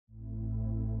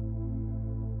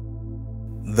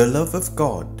The love of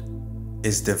God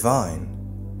is divine,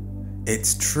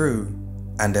 it's true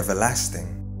and everlasting.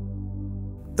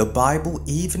 The Bible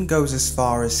even goes as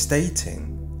far as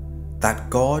stating that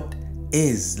God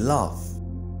is love.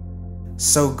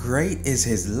 So great is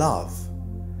his love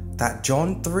that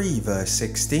John 3 verse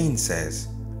 16 says,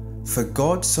 "For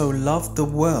God so loved the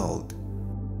world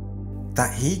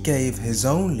that he gave his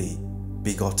only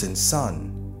begotten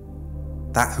Son,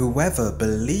 that whoever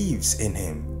believes in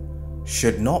him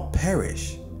should not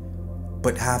perish,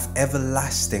 but have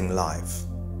everlasting life."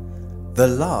 The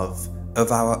love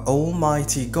of our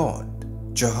Almighty God,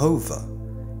 Jehovah,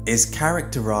 is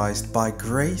characterized by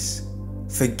grace,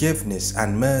 forgiveness,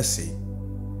 and mercy.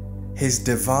 His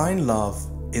divine love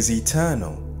is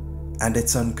eternal and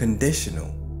it's unconditional.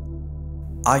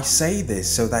 I say this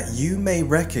so that you may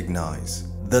recognize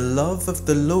the love of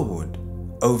the Lord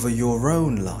over your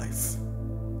own life.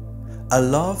 A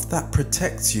love that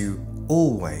protects you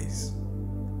always.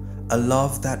 A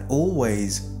love that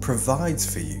always provides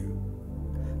for you.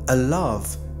 A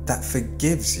love that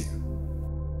forgives you.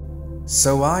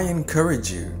 So I encourage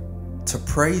you to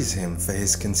praise him for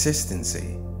his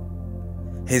consistency.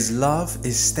 His love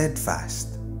is steadfast,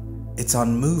 it's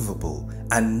unmovable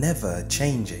and never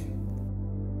changing.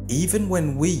 Even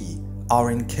when we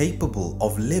are incapable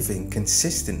of living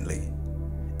consistently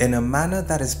in a manner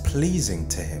that is pleasing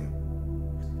to him,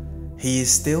 he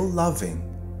is still loving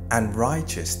and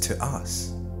righteous to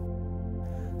us.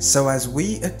 So as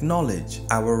we acknowledge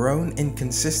our own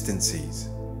inconsistencies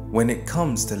when it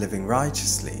comes to living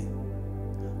righteously,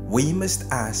 we must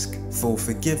ask for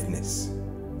forgiveness.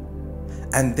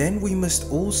 And then we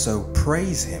must also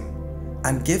praise him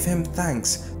and give him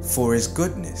thanks for his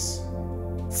goodness,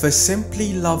 for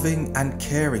simply loving and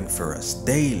caring for us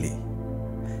daily,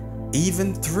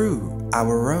 even through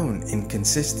our own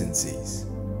inconsistencies.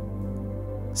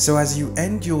 So as you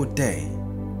end your day,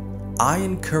 I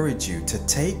encourage you to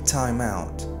take time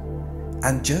out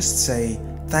and just say,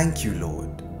 "Thank you,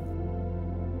 Lord."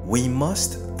 We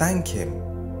must thank him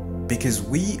because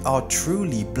we are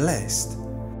truly blessed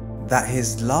that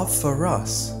his love for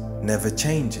us never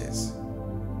changes.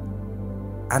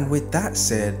 And with that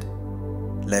said,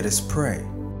 let us pray.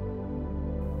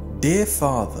 Dear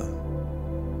Father,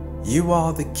 you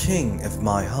are the King of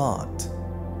my heart.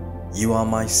 You are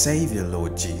my Savior,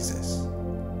 Lord Jesus.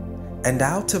 And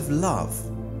out of love,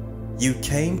 you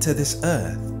came to this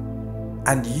earth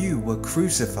and you were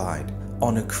crucified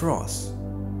on a cross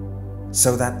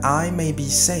so that I may be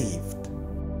saved.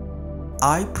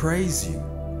 I praise you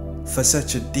for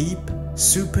such a deep,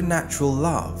 supernatural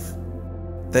love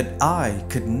that I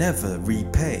could never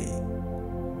repay.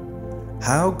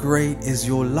 How great is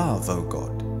your love, O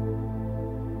God,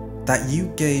 that you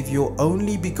gave your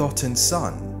only begotten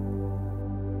Son,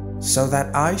 so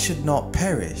that I should not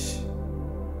perish,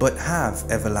 but have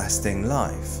everlasting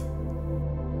life.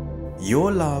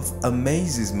 Your love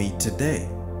amazes me today.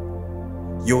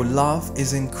 Your love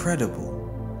is incredible.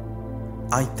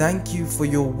 I thank you for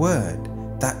your word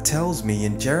that tells me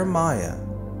in Jeremiah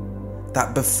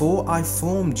that before I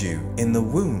formed you in the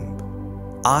womb,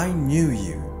 I knew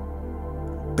you.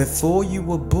 Before you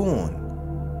were born,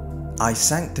 I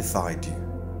sanctified you.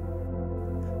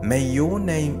 May your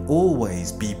name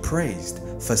always be praised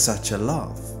for such a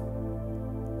love.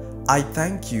 I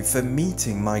thank you for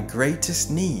meeting my greatest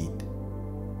need,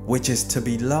 which is to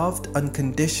be loved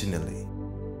unconditionally.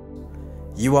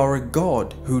 You are a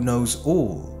God who knows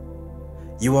all.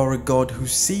 You are a God who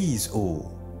sees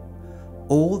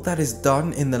all that is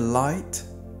done in the light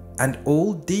and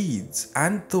all deeds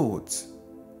and thoughts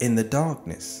in the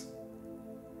darkness.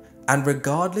 And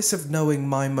regardless of knowing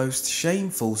my most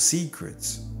shameful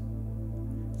secrets,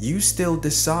 you still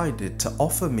decided to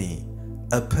offer me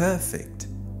a perfect,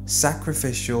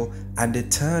 sacrificial, and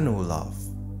eternal love.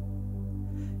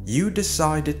 You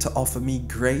decided to offer me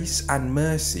grace and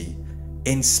mercy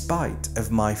in spite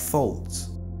of my faults.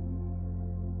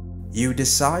 You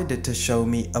decided to show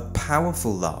me a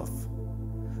powerful love,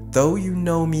 though you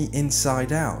know me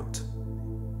inside out,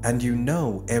 and you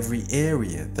know every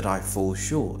area that I fall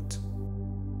short.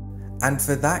 And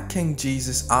for that, King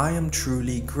Jesus, I am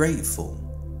truly grateful.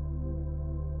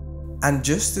 And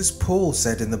just as Paul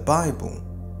said in the Bible,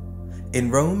 in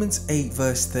Romans 8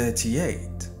 verse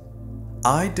 38,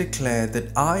 I declare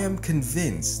that I am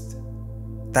convinced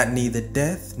that neither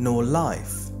death nor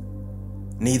life,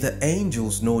 neither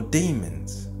angels nor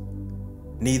demons,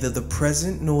 neither the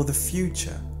present nor the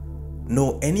future,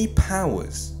 nor any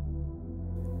powers,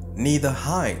 neither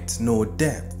height nor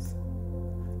depth,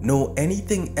 nor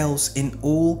anything else in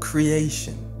all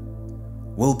creation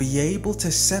will be able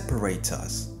to separate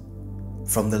us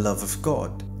from the love of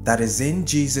God that is in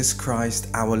Jesus Christ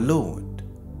our Lord.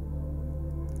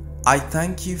 I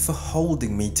thank you for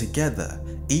holding me together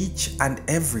each and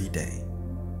every day.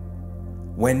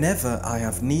 Whenever I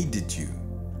have needed you,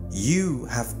 you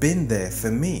have been there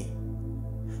for me.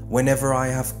 Whenever I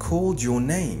have called your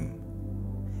name,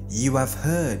 you have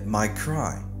heard my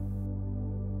cry.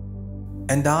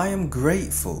 And I am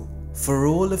grateful for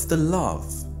all of the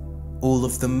love, all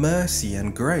of the mercy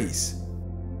and grace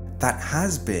that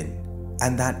has been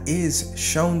and that is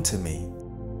shown to me,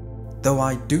 though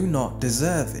I do not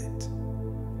deserve it.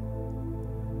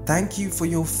 Thank you for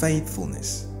your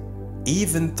faithfulness,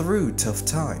 even through tough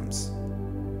times.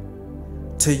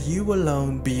 To you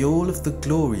alone be all of the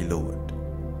glory, Lord.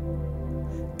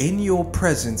 In your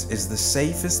presence is the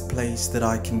safest place that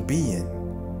I can be in.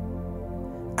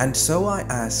 And so I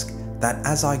ask that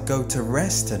as I go to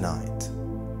rest tonight,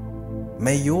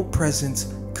 may your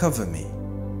presence cover me,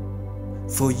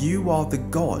 for you are the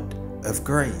God of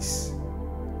grace.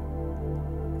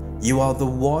 You are the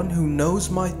one who knows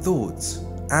my thoughts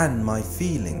and my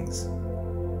feelings,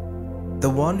 the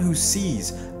one who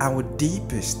sees our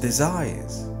deepest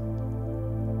desires.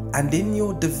 And in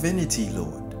your divinity,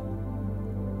 Lord,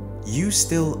 you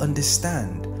still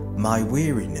understand my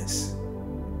weariness,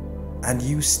 and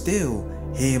you still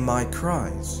hear my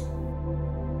cries.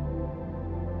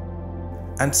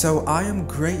 And so I am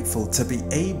grateful to be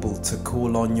able to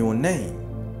call on your name.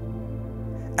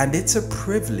 And it's a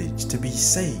privilege to be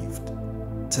saved,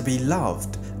 to be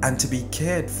loved, and to be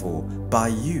cared for by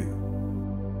you.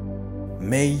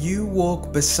 May you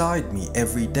walk beside me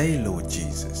every day, Lord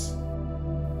Jesus,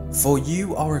 for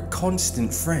you are a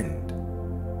constant friend.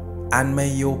 And may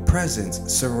your presence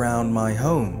surround my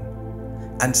home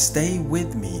and stay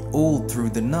with me all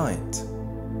through the night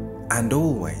and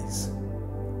always.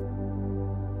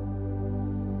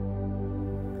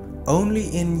 Only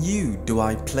in you do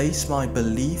I place my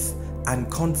belief and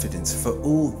confidence for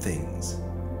all things,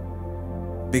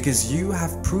 because you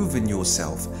have proven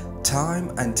yourself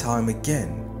time and time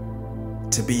again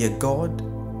to be a God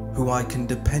who I can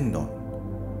depend on.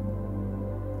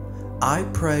 I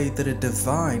pray that a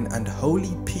divine and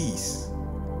holy peace,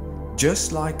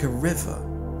 just like a river,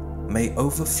 may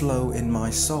overflow in my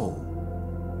soul.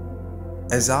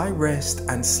 As I rest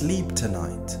and sleep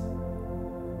tonight,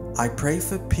 I pray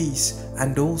for peace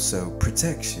and also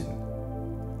protection.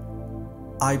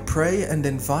 I pray and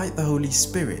invite the Holy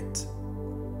Spirit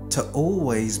to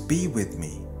always be with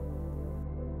me.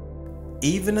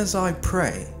 Even as I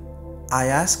pray, I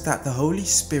ask that the Holy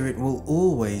Spirit will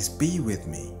always be with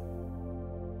me.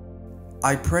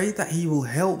 I pray that He will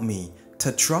help me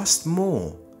to trust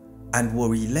more and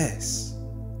worry less,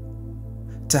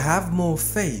 to have more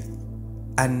faith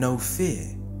and no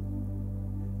fear,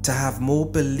 to have more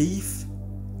belief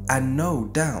and no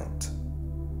doubt.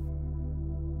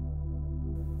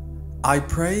 I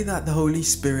pray that the Holy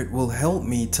Spirit will help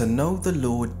me to know the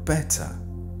Lord better.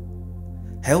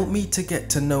 Help me to get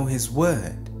to know His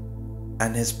Word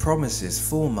and His promises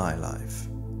for my life.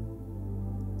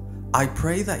 I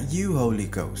pray that you, Holy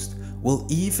Ghost, will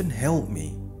even help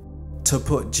me to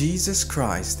put Jesus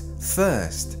Christ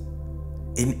first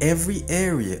in every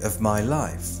area of my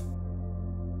life.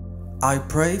 I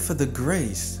pray for the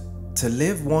grace to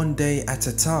live one day at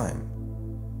a time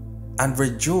and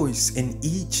rejoice in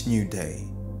each new day.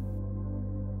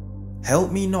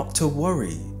 Help me not to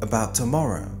worry about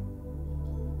tomorrow,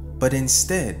 but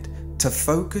instead to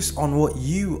focus on what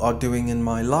you are doing in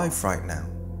my life right now.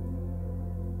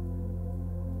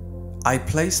 I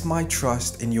place my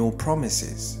trust in your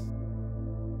promises.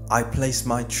 I place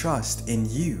my trust in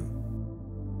you,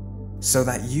 so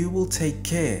that you will take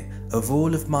care of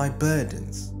all of my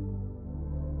burdens.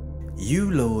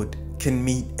 You, Lord, can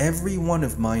meet every one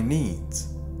of my needs,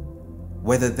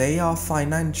 whether they are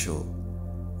financial,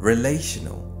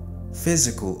 relational,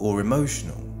 physical, or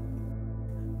emotional.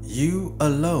 You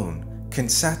alone can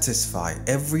satisfy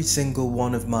every single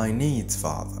one of my needs,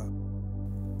 Father.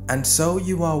 And so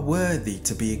you are worthy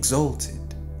to be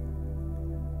exalted.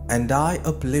 And I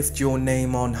uplift your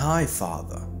name on high,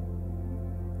 Father.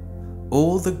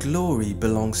 All the glory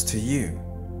belongs to you.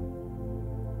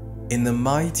 In the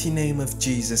mighty name of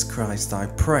Jesus Christ I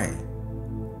pray.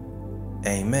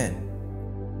 Amen.